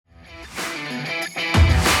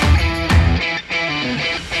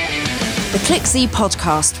ClickZ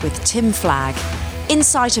podcast with Tim Flagg.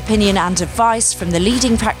 Insight, opinion and advice from the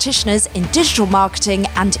leading practitioners in digital marketing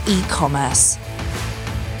and e-commerce.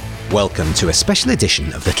 Welcome to a special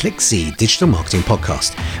edition of the ClickZ Digital Marketing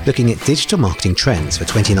Podcast, looking at digital marketing trends for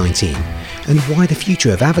 2019 and why the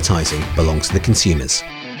future of advertising belongs to the consumers.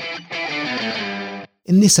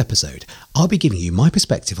 In this episode, I'll be giving you my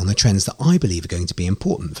perspective on the trends that I believe are going to be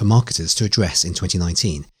important for marketers to address in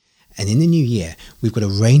 2019. And in the new year, we've got a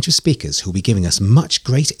range of speakers who will be giving us much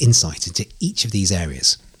greater insight into each of these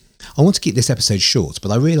areas. I want to keep this episode short, but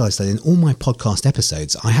I realise that in all my podcast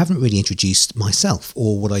episodes, I haven't really introduced myself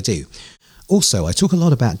or what I do. Also, I talk a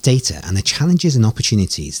lot about data and the challenges and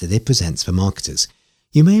opportunities that it presents for marketers.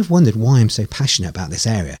 You may have wondered why I'm so passionate about this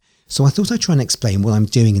area, so I thought I'd try and explain what I'm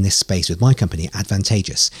doing in this space with my company,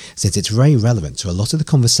 Advantageous, since it's very relevant to a lot of the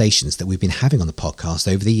conversations that we've been having on the podcast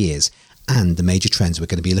over the years and the major trends we're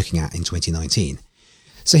going to be looking at in 2019.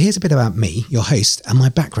 So here's a bit about me, your host, and my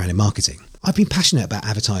background in marketing. I've been passionate about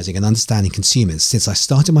advertising and understanding consumers since I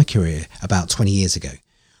started my career about 20 years ago.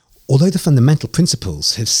 Although the fundamental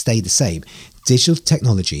principles have stayed the same, digital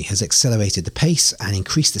technology has accelerated the pace and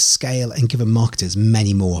increased the scale and given marketers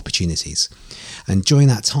many more opportunities. And during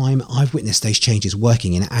that time, I've witnessed those changes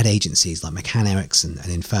working in ad agencies like McCann Erickson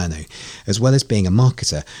and Inferno, as well as being a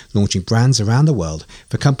marketer launching brands around the world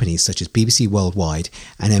for companies such as BBC Worldwide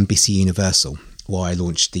and NBC Universal, where I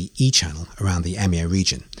launched the E-Channel around the EMEA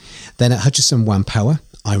region. Then at Hutchison Whampoa,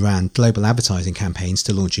 I ran global advertising campaigns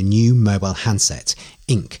to launch a new mobile handset,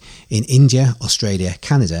 Ink, in India, Australia,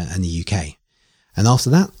 Canada and the UK. And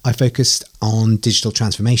after that, I focused on digital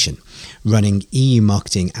transformation, running EU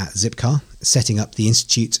marketing at Zipcar, setting up the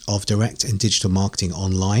Institute of Direct and Digital Marketing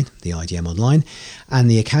Online, the IDM Online,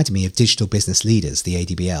 and the Academy of Digital Business Leaders, the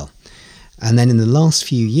ADBL. And then in the last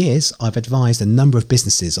few years, I've advised a number of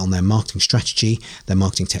businesses on their marketing strategy, their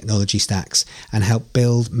marketing technology stacks, and helped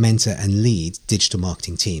build, mentor and lead digital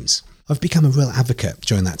marketing teams. I've become a real advocate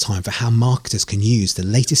during that time for how marketers can use the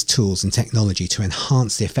latest tools and technology to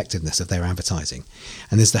enhance the effectiveness of their advertising.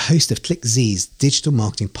 And as the host of ClickZ's digital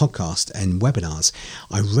marketing podcast and webinars,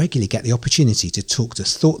 I regularly get the opportunity to talk to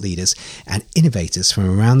thought leaders and innovators from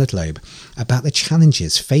around the globe about the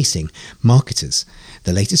challenges facing marketers,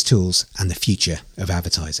 the latest tools and the future of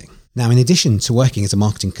advertising. Now, in addition to working as a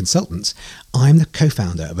marketing consultant, I'm the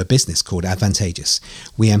co-founder of a business called Advantageous.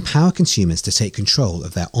 We empower consumers to take control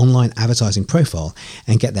of their online advertising profile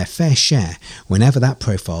and get their fair share whenever that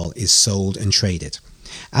profile is sold and traded.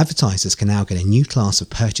 Advertisers can now get a new class of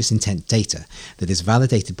purchase intent data that is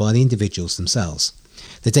validated by the individuals themselves.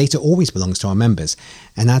 The data always belongs to our members,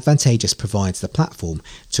 and Advantageous provides the platform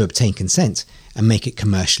to obtain consent and make it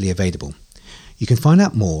commercially available. You can find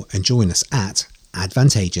out more and join us at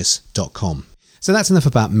advantageous.com. So that's enough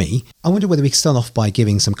about me. I wonder whether we could start off by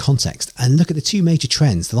giving some context and look at the two major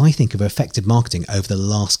trends that I think have affected marketing over the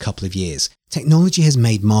last couple of years. Technology has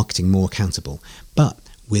made marketing more accountable, but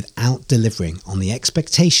without delivering on the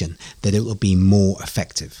expectation that it will be more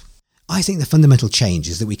effective. I think the fundamental change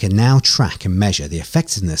is that we can now track and measure the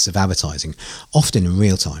effectiveness of advertising, often in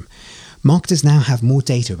real time. Marketers now have more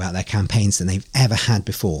data about their campaigns than they've ever had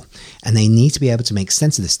before, and they need to be able to make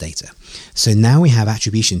sense of this data. So now we have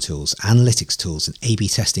attribution tools, analytics tools, and A/B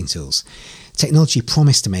testing tools. Technology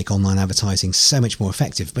promised to make online advertising so much more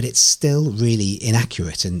effective, but it's still really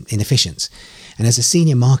inaccurate and inefficient. And as a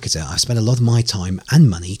senior marketer, I've spent a lot of my time and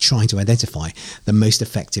money trying to identify the most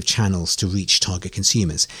effective channels to reach target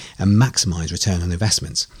consumers and maximize return on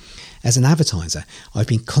investment. As an advertiser, I've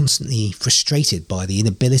been constantly frustrated by the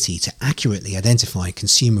inability to accurately identify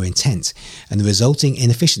consumer intent and the resulting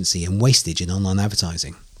inefficiency and wastage in online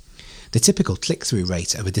advertising. The typical click-through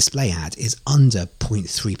rate of a display ad is under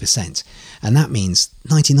 0.3%, and that means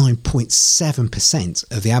 99.7%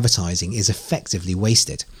 of the advertising is effectively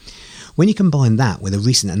wasted. When you combine that with a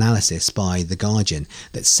recent analysis by The Guardian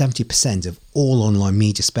that 70% of all online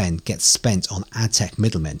media spend gets spent on ad tech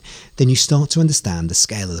middlemen, then you start to understand the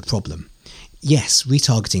scale of the problem. Yes,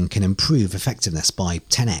 retargeting can improve effectiveness by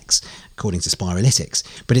 10x, according to Spiralytics,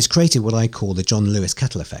 but it's created what I call the John Lewis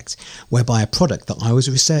Kettle effect, whereby a product that I was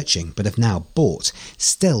researching but have now bought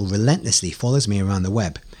still relentlessly follows me around the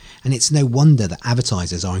web. And it's no wonder that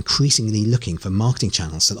advertisers are increasingly looking for marketing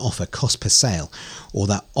channels that offer cost per sale or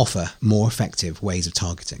that offer more effective ways of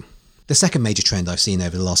targeting. The second major trend I've seen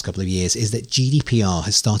over the last couple of years is that GDPR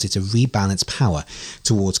has started to rebalance power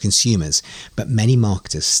towards consumers, but many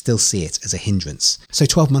marketers still see it as a hindrance. So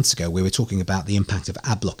 12 months ago, we were talking about the impact of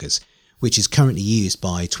ad blockers, which is currently used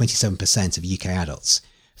by 27% of UK adults.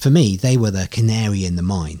 For me, they were the canary in the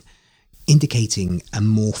mine. indicating a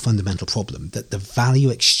more fundamental problem, that the value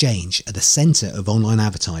exchange at the centre of online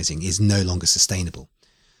advertising is no longer sustainable.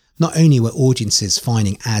 Not only were audiences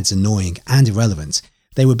finding ads annoying and irrelevant,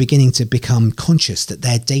 they were beginning to become conscious that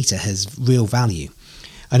their data has real value.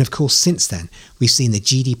 And of course, since then, we've seen the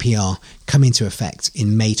GDPR come into effect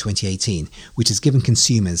in May 2018, which has given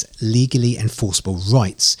consumers legally enforceable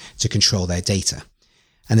rights to control their data.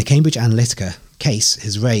 And the Cambridge Analytica case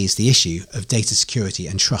has raised the issue of data security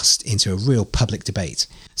and trust into a real public debate.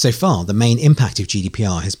 So far, the main impact of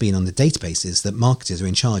GDPR has been on the databases that marketers are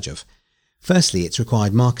in charge of. Firstly, it's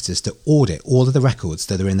required marketers to audit all of the records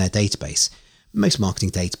that are in their database. Most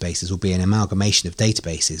marketing databases will be an amalgamation of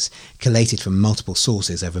databases collated from multiple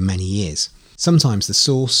sources over many years. Sometimes the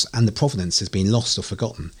source and the provenance has been lost or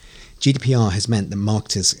forgotten. GDPR has meant that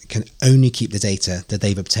marketers can only keep the data that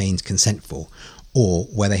they've obtained consent for, or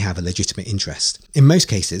where they have a legitimate interest. In most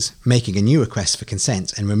cases, making a new request for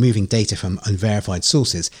consent and removing data from unverified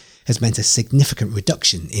sources has meant a significant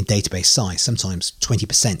reduction in database size, sometimes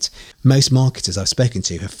 20%. Most marketers I've spoken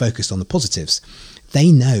to have focused on the positives.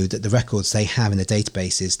 They know that the records they have in the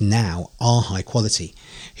databases now are high quality,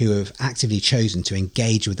 who have actively chosen to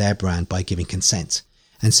engage with their brand by giving consent.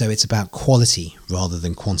 And so it's about quality rather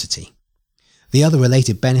than quantity. The other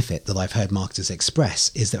related benefit that I've heard marketers express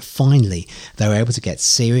is that finally they're able to get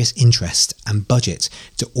serious interest and budget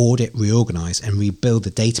to audit, reorganise and rebuild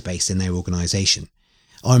the database in their organisation.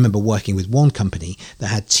 I remember working with one company that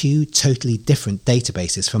had two totally different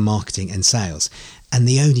databases for marketing and sales, and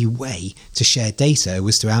the only way to share data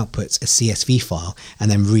was to output a CSV file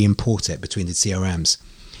and then re-import it between the CRMs.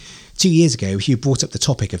 2 years ago, if you brought up the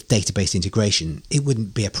topic of database integration, it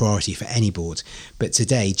wouldn't be a priority for any board. But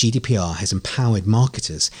today, GDPR has empowered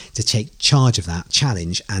marketers to take charge of that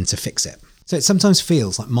challenge and to fix it. So it sometimes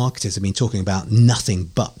feels like marketers have been talking about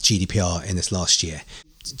nothing but GDPR in this last year.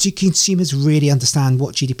 Do consumers really understand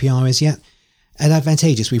what GDPR is yet? At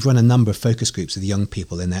Advantageous, we've run a number of focus groups with young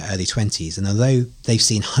people in their early 20s, and although they've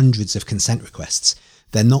seen hundreds of consent requests,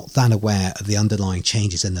 they're not that aware of the underlying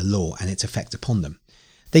changes in the law and its effect upon them.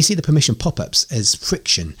 They see the permission pop-ups as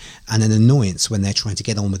friction and an annoyance when they're trying to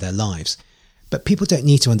get on with their lives. But people don't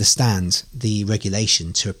need to understand the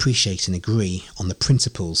regulation to appreciate and agree on the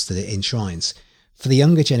principles that it enshrines. For the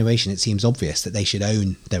younger generation, it seems obvious that they should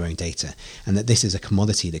own their own data and that this is a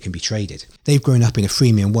commodity that can be traded. They've grown up in a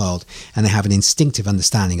freemium world and they have an instinctive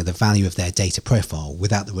understanding of the value of their data profile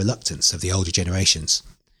without the reluctance of the older generations.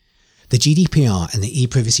 The GDPR and the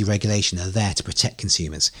e-privacy regulation are there to protect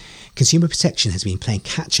consumers. Consumer protection has been playing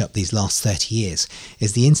catch-up these last 30 years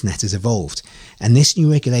as the internet has evolved, and this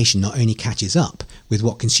new regulation not only catches up with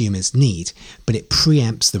what consumers need, but it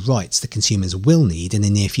preempts the rights that consumers will need in the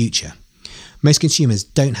near future. Most consumers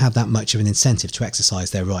don't have that much of an incentive to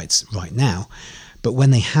exercise their rights right now, but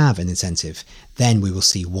when they have an incentive, then we will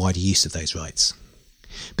see wider use of those rights.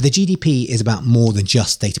 But the GDP is about more than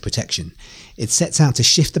just data protection. It sets out to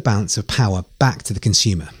shift the balance of power back to the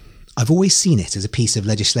consumer. I've always seen it as a piece of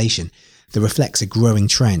legislation that reflects a growing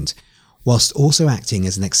trend, whilst also acting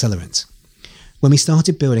as an accelerant. When we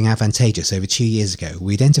started building Advantageous over 2 years ago,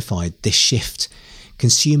 we identified this shift.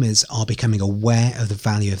 Consumers are becoming aware of the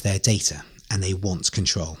value of their data, and they want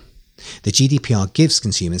control. The GDPR gives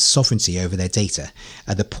consumers sovereignty over their data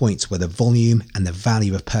at the point where the volume and the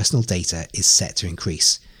value of personal data is set to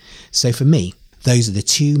increase. So for me, those are the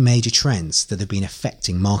two major trends that have been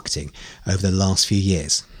affecting marketing over the last few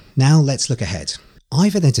years. Now let's look ahead.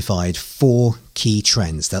 I've identified 4 key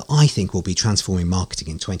trends that I think will be transforming marketing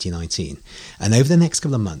in 2019. And over the next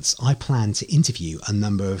couple of months, I plan to interview a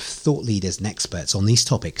number of thought leaders and experts on these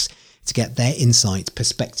topics to get their insight,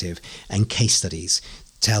 perspective, and case studies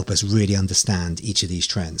to help us really understand each of these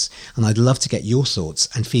trends. And I'd love to get your thoughts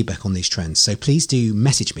and feedback on these trends. So please do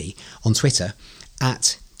message me on Twitter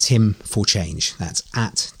at Tim4Change. That's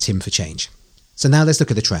at Tim4Change. So now let's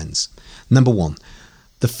look at the trends. Number 1,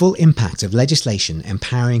 the full impact of legislation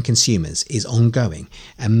empowering consumers is ongoing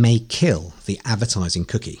and may kill the advertising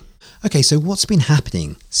cookie. Okay, so what's been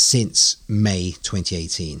happening since May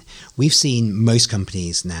 2018? We've seen most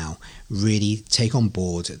companies now really take on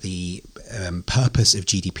board the purpose of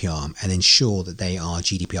GDPR and ensure that they are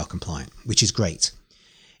GDPR compliant, which is great.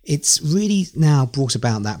 It's really now brought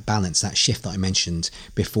about that balance, that shift that I mentioned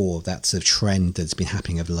before, that sort of trend that's been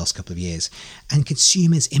happening over the last couple of years. And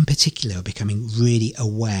consumers in particular are becoming really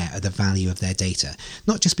aware of the value of their data,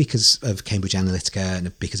 not just because of Cambridge Analytica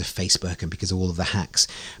and because of Facebook and because of all of the hacks,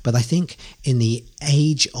 but I think in the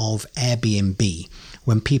age of Airbnb,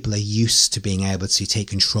 when people are used to being able to take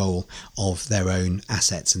control of their own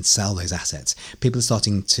assets and sell those assets, people are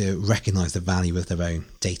starting to recognize the value of their own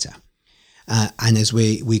data. And as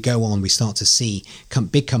we go on, we start to see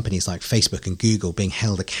big companies like Facebook and Google being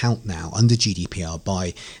held account now under GDPR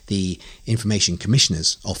by the Information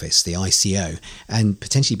Commissioner's Office, the ICO, and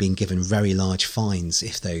potentially being given very large fines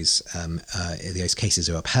if those cases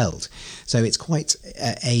are upheld. So it's quite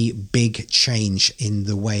a big change in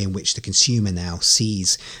the way in which the consumer now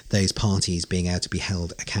sees those parties being able to be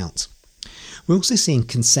held account. We're also seeing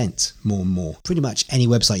consent more and more. Pretty much any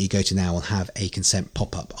website you go to now will have a consent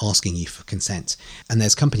pop-up asking you for consent. And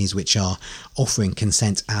there's companies which are offering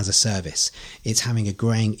consent as a service. It's having a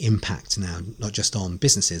growing impact now, not just on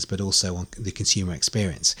businesses, but also on the consumer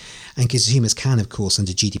experience. And consumers can, of course,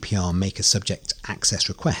 under GDPR, make a subject access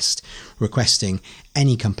request, requesting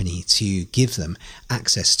any company to give them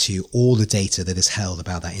access to all the data that is held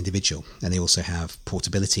about that individual. And they also have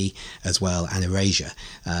portability as well, and erasure,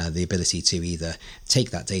 the ability to either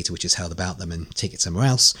take that data which is held about them and take it somewhere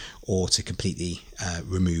else, or to completely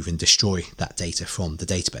remove and destroy that data from the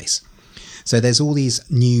database. So there's all these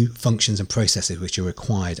new functions and processes which are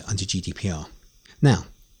required under GDPR. Now,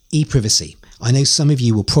 ePrivacy. I know some of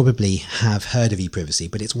you will probably have heard of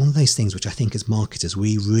ePrivacy, but it's one of those things which I think as marketers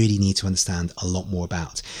we really need to understand a lot more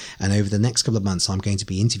about. And over the next couple of months, I'm going to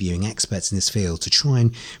be interviewing experts in this field to try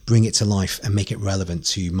and bring it to life and make it relevant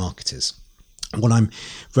to marketers. What I'm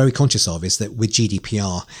very conscious of is that with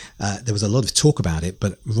GDPR, there was a lot of talk about it,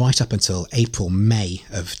 but right up until April, May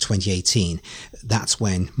of 2018, that's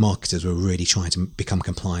when marketers were really trying to become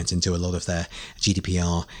compliant and do a lot of their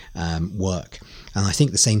GDPR work. And I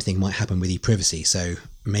think the same thing might happen with ePrivacy. So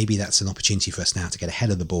maybe that's an opportunity for us now to get ahead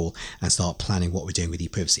of the ball and start planning what we're doing with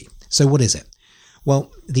ePrivacy. So what is it? Well,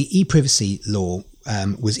 the ePrivacy law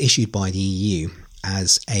was issued by the EU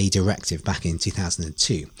as a directive back in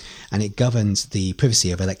 2002, and it governed the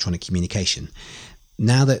privacy of electronic communication.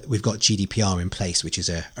 Now that we've got GDPR in place, which is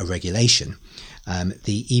a regulation,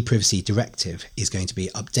 the ePrivacy directive is going to be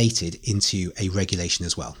updated into a regulation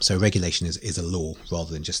as well. So regulation is a law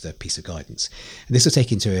rather than just a piece of guidance. And this will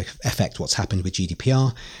take into effect what's happened with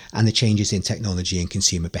GDPR and the changes in technology and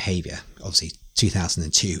consumer behaviour. Obviously,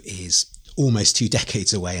 2002 is almost 2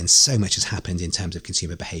 decades away, and so much has happened in terms of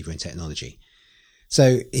consumer behaviour and technology.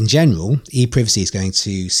 So in general, ePrivacy is going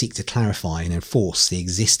to seek to clarify and enforce the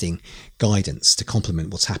existing guidance to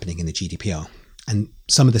complement what's happening in the GDPR. And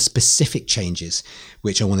some of the specific changes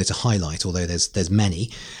which I wanted to highlight, although there's many,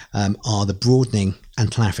 are the broadening and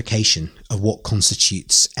clarification of what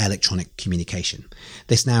constitutes electronic communication.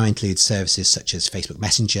 This now includes services such as Facebook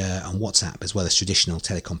Messenger and WhatsApp, as well as traditional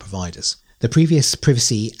telecom providers. The previous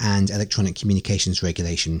Privacy and Electronic Communications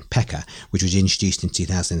Regulation, PECA, which was introduced in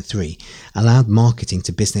 2003, allowed marketing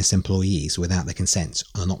to business employees without their consent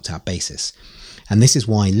on an opt-out basis. And this is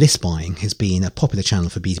why list buying has been a popular channel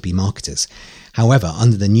for B2B marketers. However,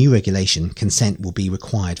 under the new regulation, consent will be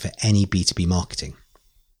required for any B2B marketing.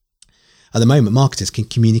 At the moment, marketers can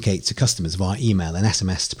communicate to customers via email and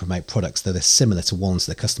SMS to promote products that are similar to ones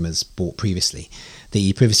that customers bought previously.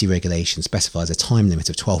 The privacy regulation specifies a time limit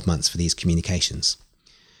of 12 months for these communications.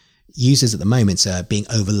 Users at the moment are being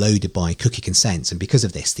overloaded by cookie consents, and because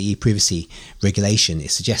of this, the ePrivacy regulation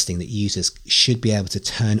is suggesting that users should be able to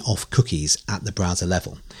turn off cookies at the browser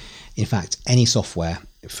level. In fact, any software,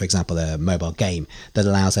 for example a mobile game, that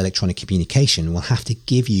allows electronic communication will have to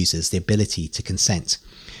give users the ability to consent.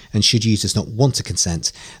 And should users not want to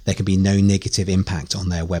consent, there can be no negative impact on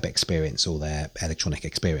their web experience or their electronic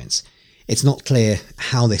experience. It's not clear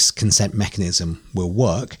how this consent mechanism will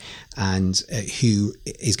work and who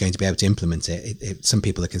is going to be able to implement it. Some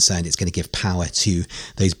people are concerned it's going to give power to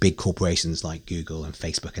those big corporations like Google and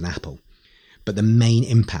Facebook and Apple. But the main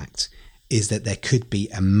impact is that there could be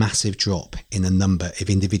a massive drop in the number of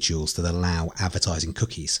individuals that allow advertising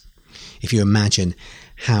cookies. If you imagine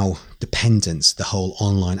how dependent the whole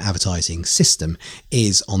online advertising system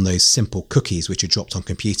is on those simple cookies which are dropped on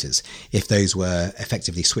computers, if those were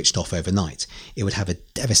effectively switched off overnight, it would have a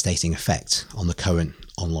devastating effect on the current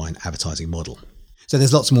online advertising model. So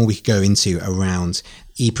there's lots more we could go into around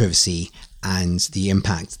ePrivacy and the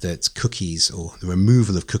impact that cookies, or the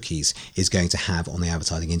removal of cookies, is going to have on the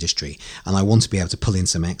advertising industry. And I want to be able to pull in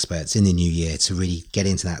some experts in the new year to really get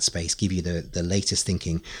into that space, give you the latest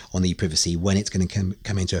thinking on ePrivacy, when it's going to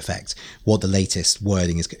come into effect, what the latest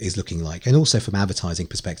wording is looking like. And also from advertising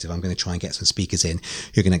perspective, I'm going to try and get some speakers in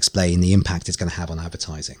who can explain the impact it's going to have on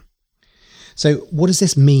advertising. So what does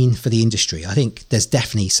this mean for the industry? I think there's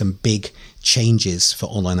definitely some big changes for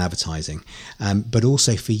online advertising, but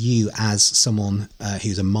also for you as someone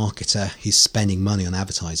who's a marketer who's spending money on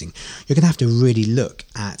advertising. You're going to have to really look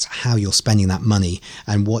at how you're spending that money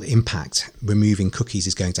and what impact removing cookies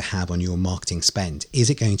is going to have on your marketing spend. Is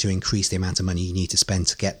it going to increase the amount of money you need to spend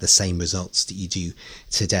to get the same results that you do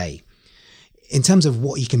today? In terms of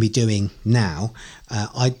what you can be doing now,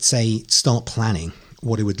 I'd say start planning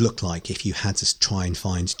what it would look like if you had to try and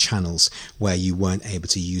find channels where you weren't able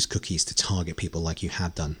to use cookies to target people like you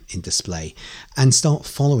have done in display, and start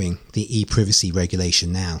following the e-privacy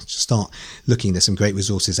regulation now. Start looking, there's some great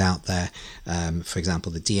resources out there. For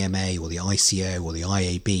example, the DMA or the ICO or the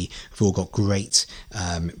IAB have all got great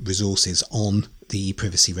resources on the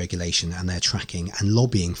privacy regulation, and they're tracking and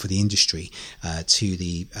lobbying for the industry to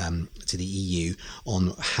the EU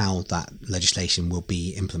on how that legislation will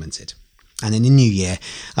be implemented. And in the new year,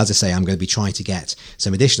 as I say, I'm going to be trying to get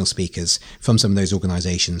some additional speakers from some of those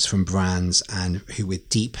organisations, from brands, and who with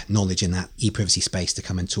deep knowledge in that e-privacy space to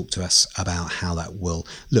come and talk to us about how that will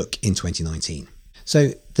look in 2019.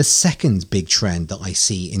 So the second big trend that I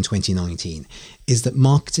see in 2019 is that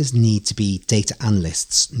marketers need to be data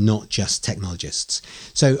analysts, not just technologists.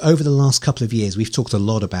 So over the last couple of years, we've talked a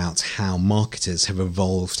lot about how marketers have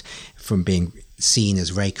evolved from being seen as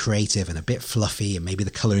very creative and a bit fluffy, and maybe the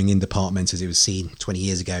colouring in department as it was seen 20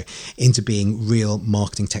 years ago, into being real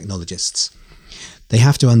marketing technologists. They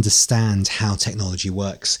have to understand how technology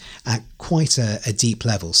works at quite a deep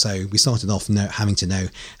level. So we started off having to know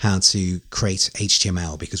how to create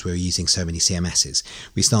HTML because we were using so many CMSs.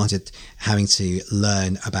 We started having to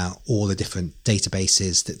learn about all the different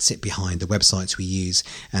databases that sit behind the websites we use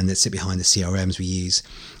and that sit behind the CRMs we use.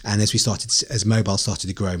 And as mobile started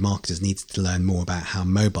to grow, marketers needed to learn more about how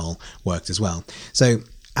mobile worked as well. So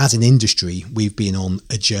as an industry, we've been on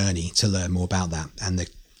a journey to learn more about that. And the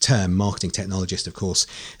term marketing technologist, of course,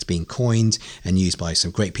 has been coined and used by some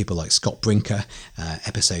great people like Scott Brinker,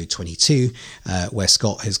 episode 22, where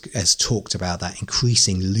Scott has talked about that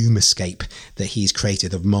increasing Lumascape that he's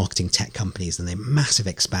created of marketing tech companies and the massive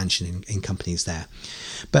expansion in companies there.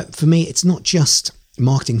 But for me, it's not just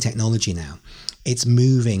marketing technology now. It's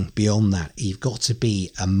moving beyond that. You've got to be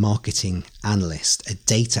a marketing analyst, a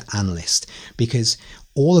data analyst, because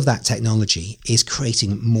all of that technology is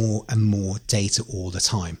creating more and more data all the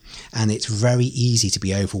time. And it's very easy to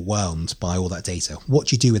be overwhelmed by all that data. What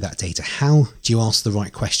do you do with that data? How do you ask the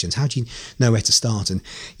right questions? How do you know where to start? And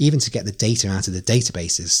even to get the data out of the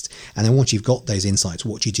databases. And then once you've got those insights,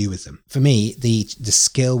 what do you do with them? For me, the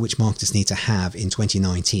skill which marketers need to have in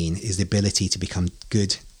 2019 is the ability to become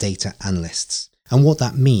good data analysts. And what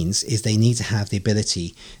that means is they need to have the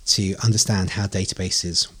ability to understand how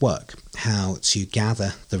databases work, how to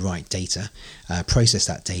gather the right data, process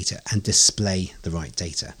that data, and display the right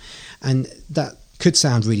data. And that could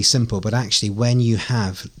sound really simple, but actually when you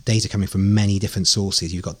have data coming from many different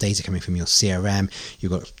sources, you've got data coming from your CRM,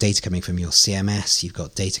 you've got data coming from your CMS, you've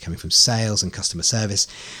got data coming from sales and customer service.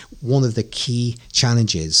 One of the key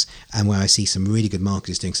challenges, and where I see some really good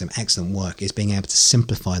marketers doing some excellent work, is being able to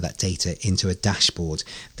simplify that data into a dashboard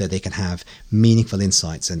that they can have meaningful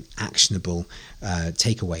insights and actionable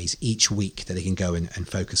takeaways each week that they can go and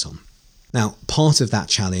focus on. Now, part of that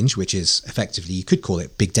challenge, which is effectively, you could call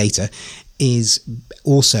it big data, is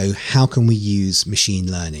also how can we use machine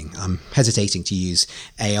learning? I'm hesitating to use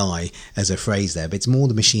AI as a phrase there, but it's more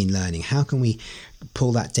the machine learning. How can we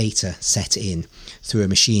pull that data set in through a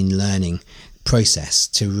machine learning process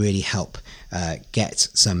to really help get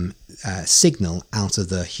some signal out of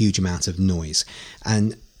the huge amount of noise?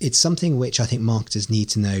 And it's something which I think marketers need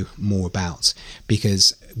to know more about,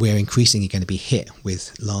 because we're increasingly going to be hit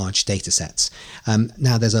with large data sets.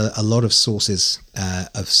 Now, there's a lot of sources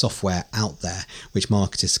of software out there which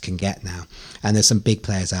marketers can get now. And there's some big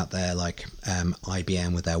players out there like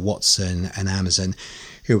IBM with their Watson and Amazon,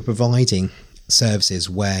 who are providing services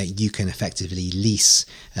where you can effectively lease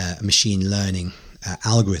a machine learning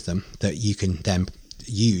algorithm that you can then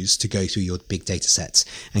use to go through your big data sets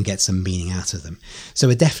and get some meaning out of them. So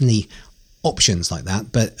there are definitely options like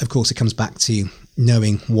that, but of course it comes back to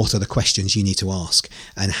knowing what are the questions you need to ask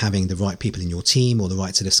and having the right people in your team or the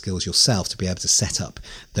right set of skills yourself to be able to set up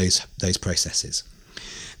those processes.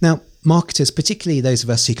 Now, marketers, particularly those of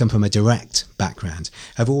us who come from a direct background,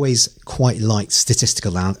 have always quite liked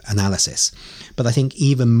statistical analysis, but I think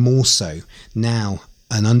even more so now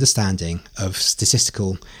an understanding of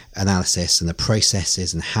statistical analysis and the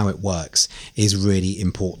processes and how it works is really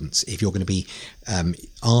important if you're going to be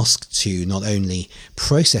asked to not only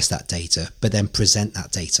process that data, but then present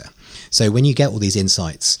that data. So when you get all these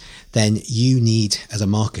insights, then you need, as a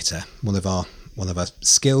marketer, one of our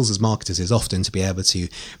skills as marketers is often to be able to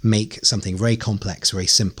make something very complex very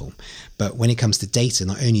simple. But when it comes to data,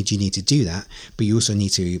 not only do you need to do that, but you also need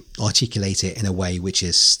to articulate it in a way which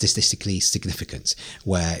is statistically significant,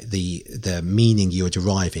 where the meaning you're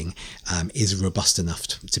deriving is robust enough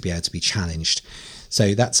to be able to be challenged.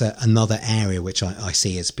 So that's another area which I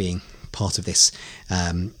see as being part of this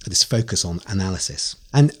this focus on analysis.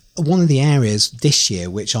 And one of the areas this year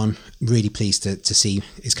which I'm really pleased to see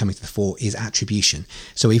is coming to the fore is attribution.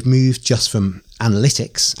 So we've moved just from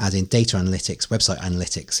analytics, as in data analytics, website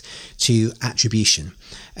analytics, to attribution.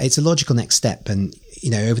 It's a logical next step, and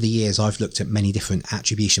over the years I've looked at many different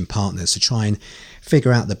attribution partners to try and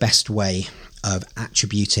figure out the best way of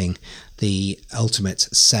attributing the ultimate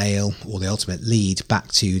sale or the ultimate lead back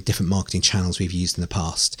to different marketing channels we've used in the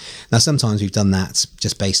past. Now, sometimes we've done that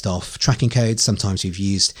just based off tracking codes. Sometimes we've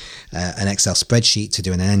used an Excel spreadsheet to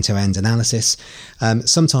do an end-to-end analysis.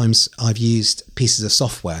 Sometimes I've used pieces of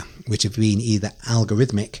software which have been either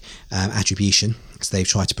algorithmic attribution, so they've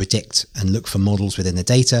tried to predict and look for models within the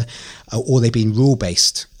data, or they've been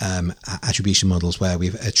rule-based attribution models where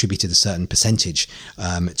we've attributed a certain percentage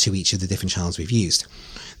to each of the different channels we've used.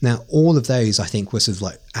 Now, all of those, I think, were sort of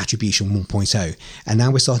like attribution 1.0, and now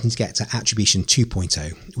we're starting to get to attribution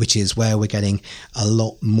 2.0, which is where we're getting a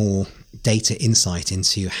lot more data insight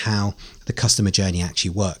into how the customer journey actually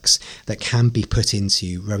works that can be put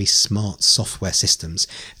into very smart software systems,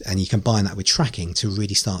 and you combine that with tracking to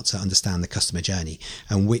really start to understand the customer journey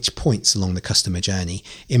and which points along the customer journey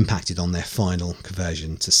impacted on their final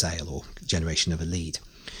conversion to sale or generation of a lead.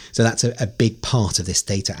 So that's a big part of this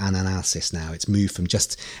data and analysis now. It's moved from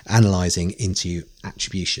just analysing into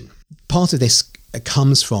attribution. Part of this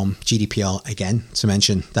comes from GDPR, again, to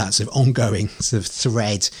mention that sort of ongoing sort of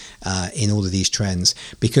thread in all of these trends.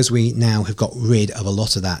 Because we now have got rid of a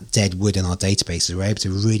lot of that dead wood in our databases, we're able to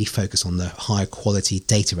really focus on the higher quality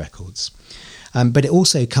data records. But it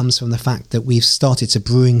also comes from the fact that we've started to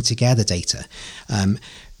bring together data.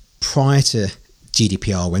 Prior to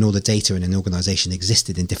GDPR, when all the data in an organisation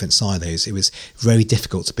existed in different silos, it was very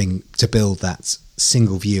difficult to build that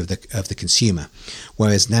single view of the consumer.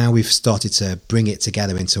 Whereas now we've started to bring it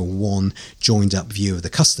together into one joined up view of the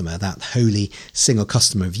customer, that wholly single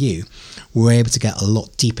customer view. We're able to get a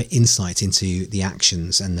lot deeper insight into the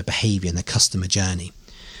actions and the behaviour and the customer journey.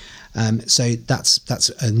 So that's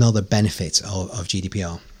another benefit of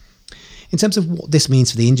GDPR. In terms of what this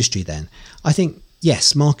means for the industry then, I think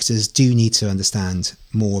yes, marketers do need to understand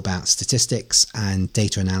more about statistics and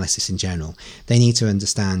data analysis in general. They need to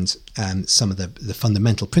understand some of the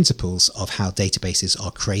fundamental principles of how databases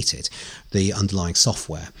are created, the underlying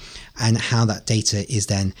software, and how that data is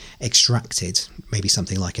then extracted, maybe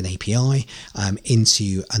something like an API,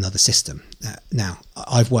 into another system. Now,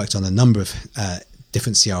 I've worked on a number of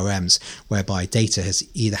different CRMs whereby data has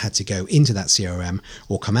either had to go into that CRM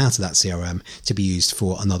or come out of that CRM to be used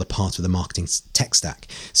for another part of the marketing tech stack.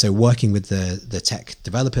 So working with the tech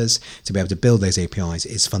developers to be able to build those APIs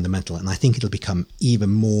is fundamental, and I think it'll become even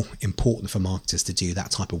more important for marketers to do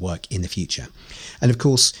that type of work in the future. And of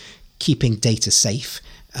course, keeping data safe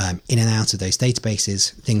in and out of those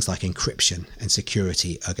databases, things like encryption and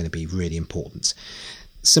security are going to be really important.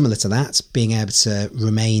 Similar to that, being able to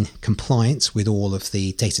remain compliant with all of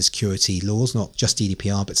the data security laws, not just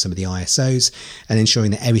GDPR, but some of the ISOs, and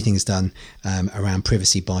ensuring that everything is done around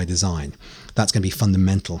privacy by design. That's going to be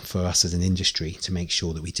fundamental for us as an industry to make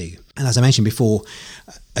sure that we do. And as I mentioned before,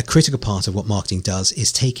 a critical part of what marketing does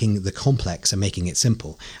is taking the complex and making it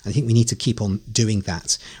simple. And I think we need to keep on doing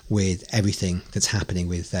that with everything that's happening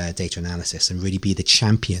with data analysis and really be the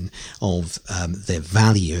champion of the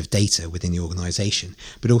value of data within the organisation,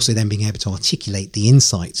 but also then being able to articulate the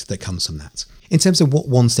insight that comes from that. In terms of what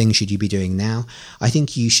one thing should you be doing now, I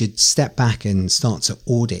think you should step back and start to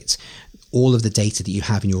audit all of the data that you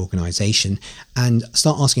have in your organisation and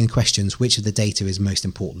start asking questions: which of the data is most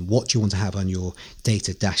important? What do you want to have on your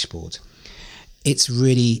data dashboard? It's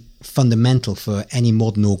really fundamental for any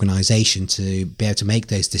modern organisation to be able to make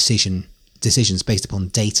those decisions based upon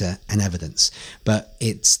data and evidence. But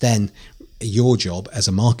it's then your job as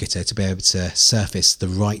a marketer to be able to surface the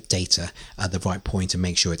right data at the right point and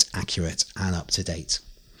make sure it's accurate and up to date.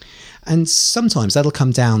 And sometimes that'll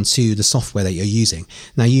come down to the software that you're using.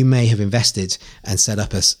 Now, you may have invested and set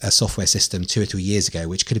up a software system 2 or 3 years ago,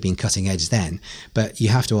 which could have been cutting edge then, but you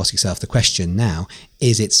have to ask yourself the question now,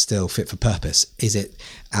 is it still fit for purpose? Is it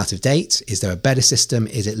out of date? Is there a better system?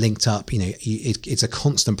 Is it linked up? It's a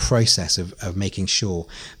constant process of making sure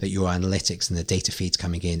that your analytics and the data feeds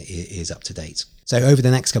coming in is up to date. So over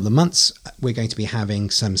the next couple of months, we're going to be having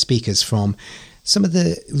some speakers from some of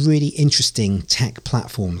the really interesting tech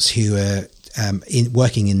platforms who are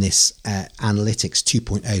working in this analytics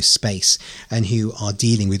 2.0 space and who are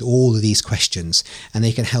dealing with all of these questions, and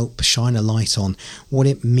they can help shine a light on what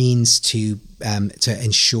it means to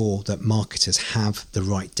ensure that marketers have the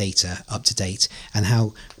right data up to date, and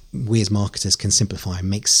how we as marketers can simplify and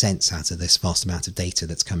make sense out of this vast amount of data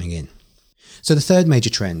that's coming in. So the third major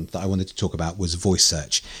trend that I wanted to talk about was voice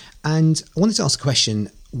search. And I wanted to ask a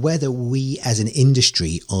question whether we as an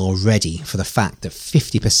industry are ready for the fact that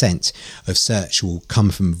 50% of search will come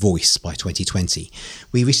from voice by 2020.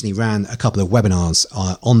 We recently ran a couple of webinars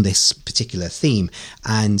on this particular theme,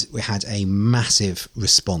 and we had a massive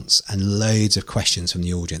response and loads of questions from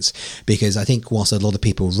the audience, because I think whilst a lot of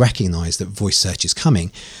people recognise that voice search is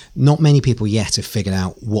coming, not many people yet have figured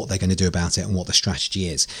out what they're going to do about it and what the strategy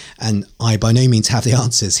is. And I by no means have the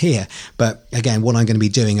answers here, but again, what I'm going to be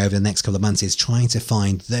doing over the next couple of months is trying to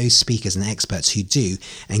find those speakers and experts who do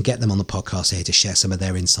and get them on the podcast here to share some of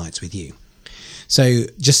their insights with you. So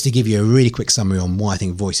just to give you a really quick summary on why I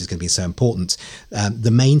think voice is going to be so important,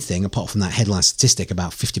 the main thing, apart from that headline statistic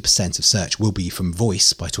about 50% of search will be from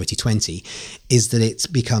voice by 2020, is that it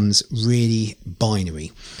becomes really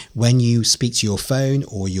binary. When you speak to your phone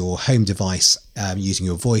or your home device using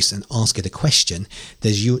your voice and ask it a question,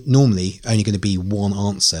 there's normally only going to be one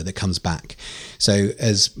answer that comes back. So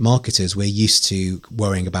as marketers, we're used to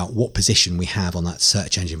worrying about what position we have on that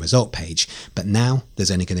search engine result page, but now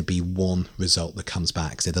there's only going to be one result that comes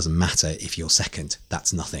back. So it doesn't matter if you're second,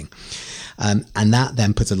 that's nothing. And that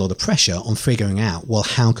then puts a lot of pressure on figuring out, well,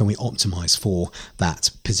 how can we optimize for that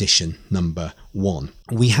position number one?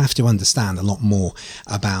 We have to understand a lot more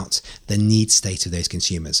about the need state of those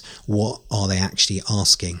consumers. What are they actually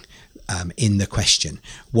asking in the question?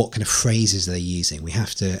 What kind of phrases are they using? We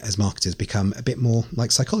have to, as marketers, become a bit more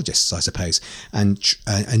like psychologists, I suppose, and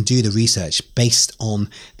do the research based on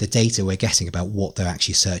the data we're getting about what they're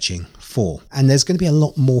actually searching for. And there's going to be a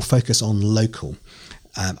lot more focus on local.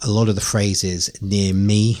 A lot of the phrases near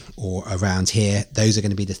me or around here, those are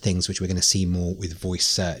going to be the things which we're going to see more with voice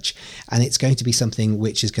search. And it's going to be something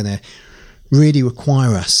which is going to really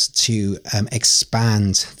require us to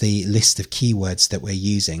expand the list of keywords that we're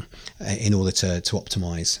using in order to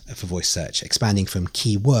optimize for voice search, expanding from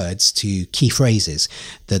keywords to key phrases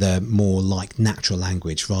that are more like natural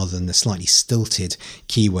language rather than the slightly stilted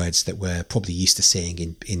keywords that we're probably used to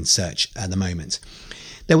seeing in search at the moment.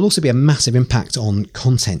 There will also be a massive impact on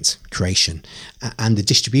content creation and the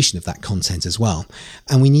distribution of that content as well.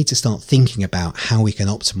 And we need to start thinking about how we can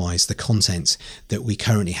optimize the content that we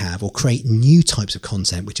currently have or create new types of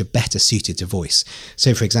content which are better suited to voice.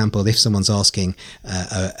 So, for example, if someone's asking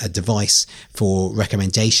a device for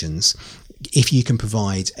recommendations, if you can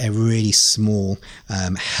provide a really small,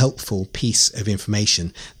 helpful piece of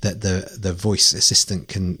information that the voice assistant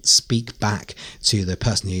can speak back to the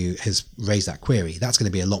person who has raised that query, that's going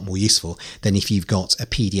to be a lot more useful than if you've got a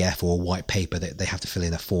PDF or a white paper that they have to fill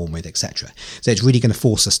in a form with, etc. So it's really going to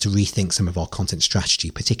force us to rethink some of our content strategy,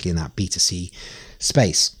 particularly in that B2C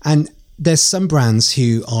space. And there's some brands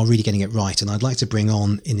who are really getting it right, and I'd like to bring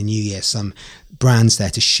on in the new year some brands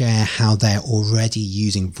there to share how they're already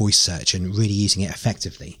using voice search and really using it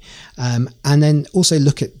effectively. And then also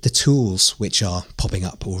look at the tools which are popping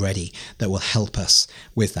up already that will help us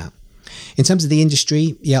with that. In terms of the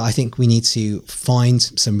industry, I think we need to find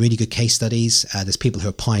some really good case studies. There's people who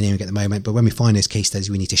are pioneering at the moment, but when we find those case studies,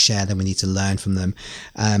 we need to share them, we need to learn from them.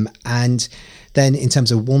 And then in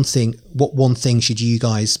terms of what one thing should you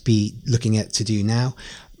guys be looking at to do now?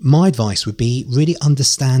 My advice would be really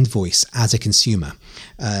understand voice as a consumer.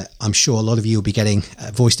 I'm sure a lot of you will be getting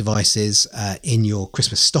voice devices in your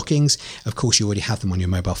Christmas stockings. Of course, you already have them on your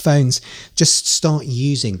mobile phones. Just start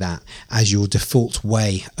using that as your default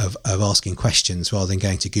way of asking questions rather than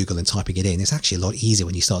going to Google and typing it in. It's actually a lot easier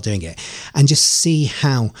when you start doing it. And just see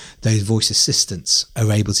how those voice assistants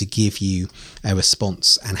are able to give you a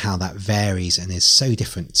response and how that varies and is so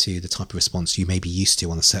different to the type of response you may be used to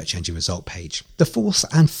on a search engine result page. The fourth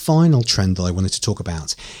and final trend that I wanted to talk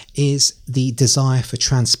about is the desire for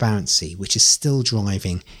transparency, which is still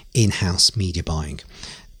driving in-house media buying.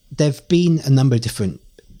 There've been a number of different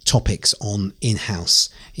topics on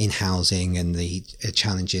in-housing and the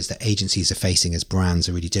challenges that agencies are facing as brands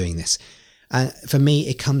are really doing this. For me,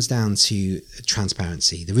 it comes down to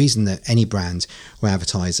transparency. The reason that any brand or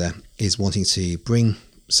advertiser is wanting to bring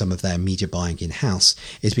some of their media buying in-house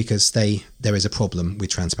is because there is a problem with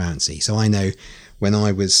transparency. So I know when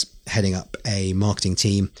I was heading up a marketing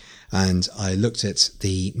team and I looked at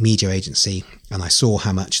the media agency and I saw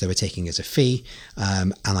how much they were taking as a fee,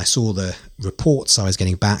 and I saw the reports I was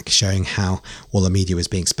getting back showing how all the media was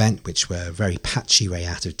being spent, which were very patchy, very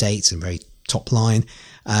out of date and very top line.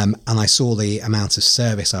 And I saw the amount of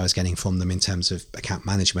service I was getting from them in terms of account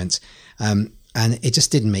management. And it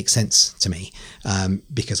just didn't make sense to me,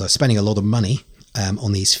 because I was spending a lot of money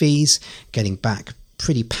on these fees, getting back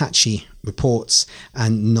pretty patchy reports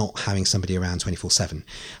and not having somebody around 24/7.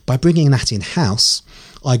 By bringing that in-house,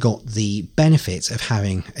 I got the benefit of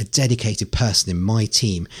having a dedicated person in my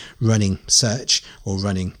team running search or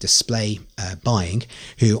running display buying,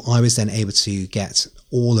 who I was then able to get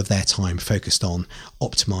all of their time focused on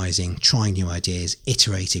optimizing, trying new ideas,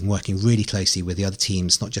 iterating, working really closely with the other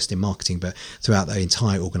teams, not just in marketing, but throughout the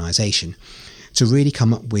entire organization, to really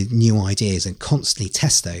come up with new ideas and constantly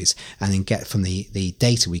test those, and then get from the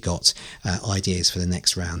data we got ideas for the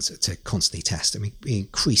next round to constantly test. And we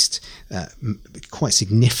increased quite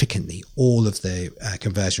significantly all of the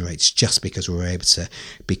conversion rates just because we were able to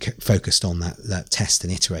be focused on that test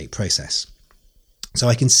and iterate process. So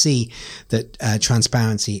I can see that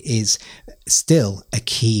transparency is still a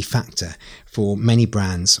key factor for many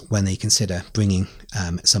brands when they consider bringing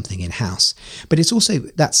something in-house. But it's also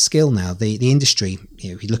that skill now. The industry,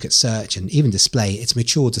 if you look at search and even display, it's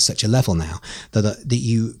matured to such a level now that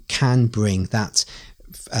you can bring that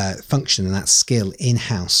function and that skill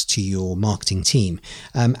in-house to your marketing team,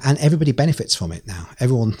 and everybody benefits from it now.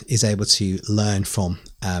 Everyone is able to learn from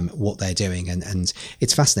what they're doing, and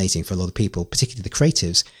it's fascinating for a lot of people, particularly the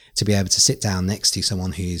creatives, to be able to sit down next to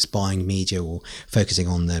someone who's buying media or focusing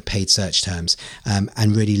on the paid search terms,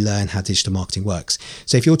 and really learn how digital marketing works.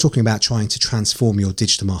 So if you're talking about trying to transform your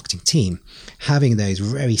digital marketing team, having those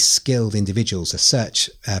very skilled individuals,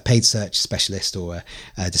 a paid search specialist or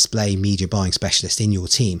a display media buying specialist in your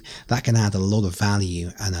team, that can add a lot of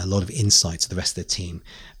value and a lot of insight to the rest of the team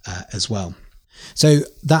as well. So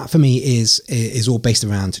that for me is all based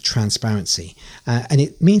around transparency, and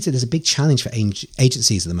it means that there's a big challenge for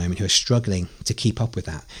agencies at the moment who are struggling to keep up with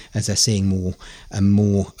that, as they're seeing more and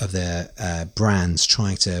more of their brands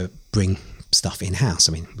trying to bring stuff in-house.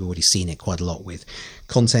 I mean, we've already seen it quite a lot with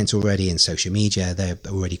content already in social media. They're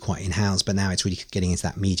already quite in-house, but now it's really getting into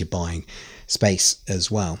that media buying space as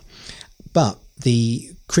well. But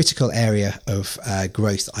the critical area of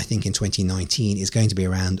growth, I think, in 2019 is going to be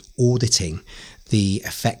around auditing the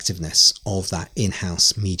effectiveness of that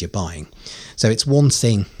in-house media buying. So it's one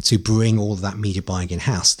thing to bring all of that media buying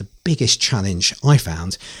in-house. The biggest challenge I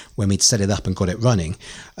found when we'd set it up and got it running,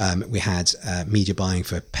 we had media buying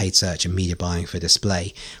for paid search and media buying for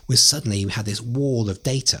display, was suddenly we had this wall of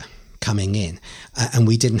data coming in, and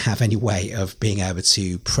we didn't have any way of being able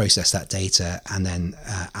to process that data and then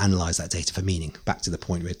analyze that data for meaning, back to the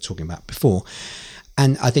point we were talking about before.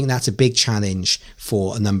 And I think that's a big challenge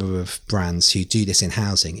for a number of brands who do this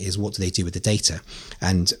in-housing, is what do they do with the data,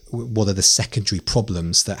 and what are the secondary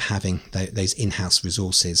problems that having those in-house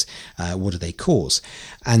resources, what do they cause?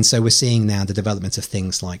 And so we're seeing now the development of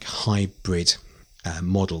things like hybrid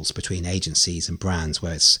models between agencies and brands,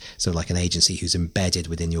 where it's sort of like an agency who's embedded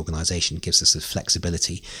within the organization, gives us the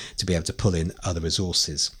flexibility to be able to pull in other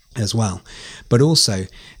resources as well. But also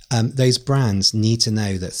those brands need to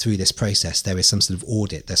know that through this process there is some sort of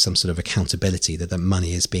audit, there's some sort of accountability, that the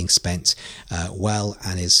money is being spent well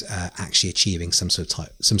and is actually achieving some sort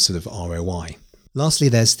of ROI. Lastly,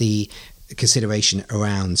 there's the consideration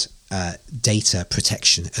around data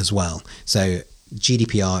protection as well. So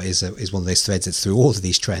GDPR is one of those threads that's through all of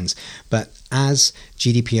these trends, but as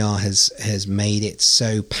GDPR has made it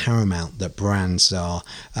so paramount that brands are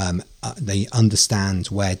they understand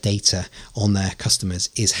where data on their customers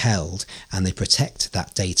is held and they protect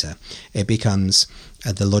that data, it becomes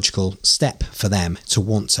the logical step for them to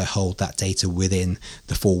want to hold that data within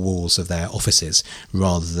the four walls of their offices,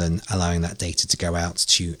 rather than allowing that data to go out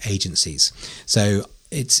to agencies. So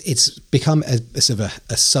it's become a sort of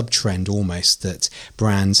a sub-trend almost, that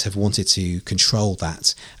brands have wanted to control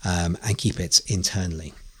that and keep it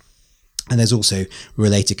internally. And there's also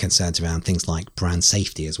related concerns around things like brand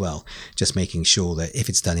safety as well. Just making sure that if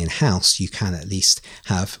it's done in-house, you can at least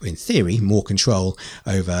have, in theory, more control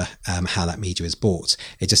over how that media is bought.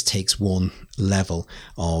 It just takes one level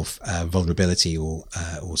of vulnerability or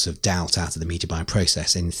sort of doubt out of the media buying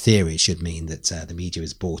process. In theory, it should mean that the media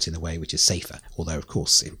is bought in a way which is safer. Although, of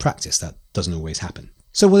course, in practice, that doesn't always happen.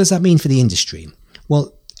 So what does that mean for the industry?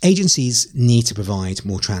 Well, agencies need to provide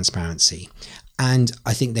more transparency. And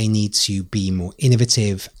I think they need to be more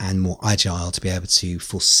innovative and more agile to be able to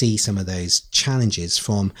foresee some of those challenges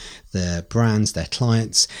from the brands, their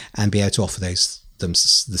clients, and be able to offer them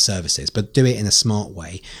the services, but do it in a smart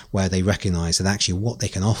way where they recognize that actually what they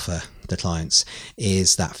can offer the clients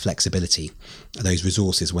is that flexibility, those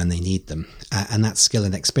resources when they need them, and that skill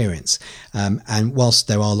and experience. And whilst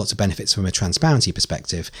there are lots of benefits from a transparency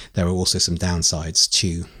perspective, there are also some downsides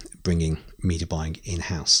to bringing media buying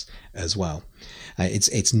in-house as well.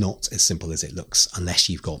 It's not as simple as it looks unless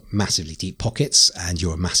you've got massively deep pockets and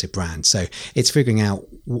you're a massive brand. So it's figuring out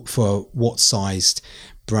for what sized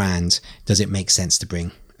brand does it make sense to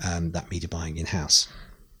bring that media buying in-house.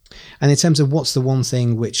 And in terms of what's the one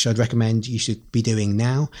thing which I'd recommend you should be doing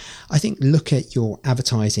now, I think look at your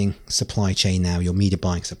advertising supply chain now, your media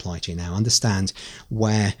buying supply chain now. Understand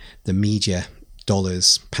where the media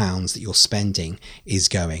dollars, pounds that you're spending is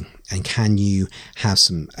going, and can you have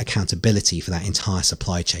some accountability for that entire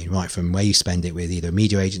supply chain, right from where you spend it with either a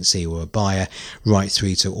media agency or a buyer, right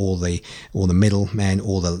through to all the middlemen,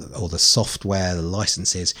 all the software, the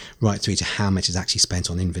licenses, right through to how much is actually spent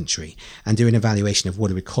on inventory, and do an evaluation of what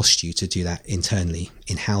it would cost you to do that internally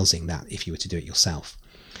in housing that if you were to do it yourself.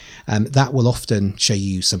 That will often show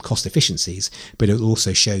you some cost efficiencies, but it will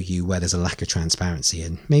also show you where there's a lack of transparency.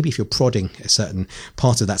 And maybe if you're prodding a certain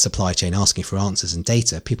part of that supply chain, asking for answers and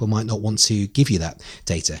data, people might not want to give you that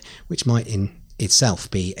data, which might in itself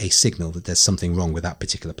be a signal that there's something wrong with that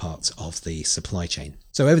particular part of the supply chain.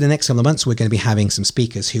 So over the next couple of months, we're going to be having some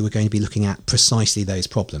speakers who are going to be looking at precisely those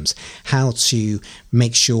problems, how to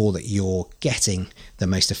make sure that you're getting the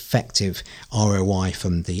most effective ROI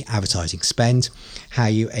from the advertising spend, how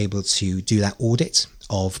you're able to do that audit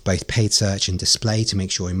of both paid search and display to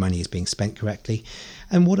make sure your money is being spent correctly,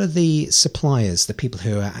 and what are the suppliers, the people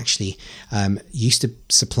who are actually used to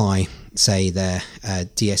supply, say, their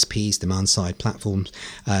DSPs, demand-side platforms,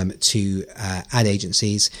 to ad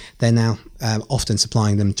agencies. They're now often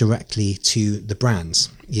supplying them directly to the brands,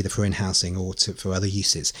 either for in-housing or for other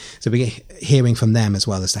uses. So we're hearing from them as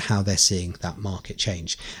well as to how they're seeing that market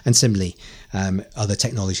change. And similarly, other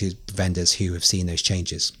technology vendors who have seen those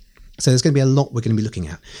changes. So there's going to be a lot we're going to be looking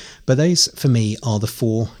at. But those, for me, are the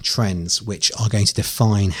 4 trends which are going to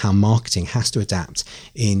define how marketing has to adapt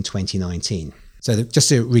in 2019. So just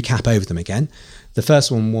to recap over them again, the first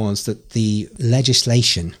one was that the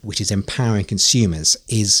legislation which is empowering consumers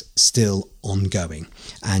is still ongoing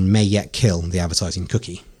and may yet kill the advertising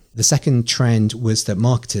cookie. The second trend was that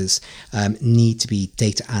marketers need to be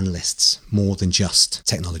data analysts more than just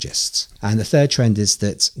technologists. And the third trend is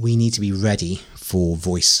that we need to be ready for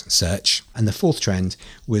voice search. And the fourth trend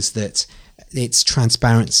was that it's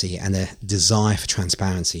transparency and a desire for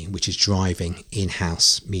transparency which is driving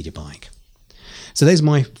in-house media buying. So those are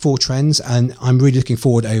my 4 trends, and I'm really looking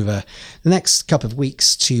forward over the next couple of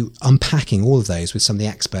weeks to unpacking all of those with some of the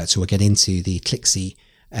experts who will get into the ClickZ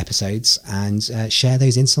episodes and share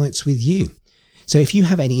those insights with you. So if you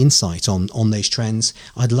have any insight on those trends,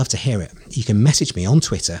 I'd love to hear it. You can message me on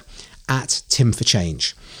Twitter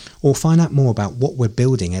 @TimForChange, or find out more about what we're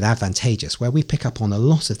building at Advantageous, where we pick up on a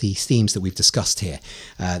lot of these themes that we've discussed here,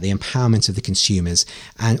 the empowerment of the consumers,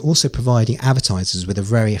 and also providing advertisers with a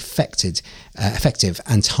very effective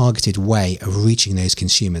and targeted way of reaching those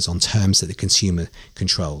consumers on terms that the consumer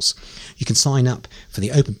controls. You can sign up for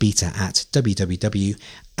the open beta at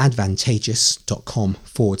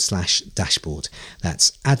www.advantageous.com/dashboard.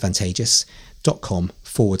 That's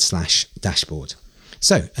advantageous.com/dashboard.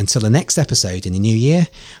 So until the next episode in the new year,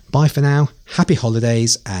 bye for now, happy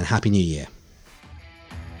holidays and happy new year.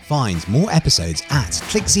 Find more episodes at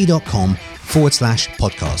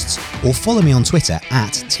clickz.com/podcasts or follow me on Twitter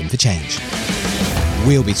 @TimForChange.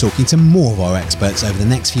 We'll be talking to more of our experts over the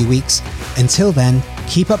next few weeks. Until then,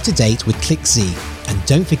 keep up to date with ClickZ and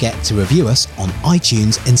don't forget to review us on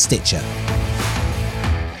iTunes and Stitcher.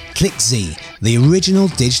 ClickZ, the original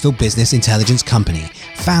digital business intelligence company,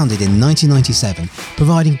 founded in 1997,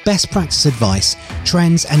 providing best practice advice,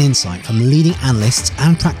 trends and insight from leading analysts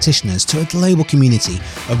and practitioners to a global community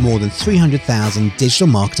of more than 300,000 digital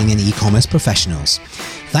marketing and e-commerce professionals.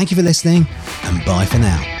 Thank you for listening, and bye for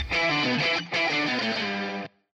now.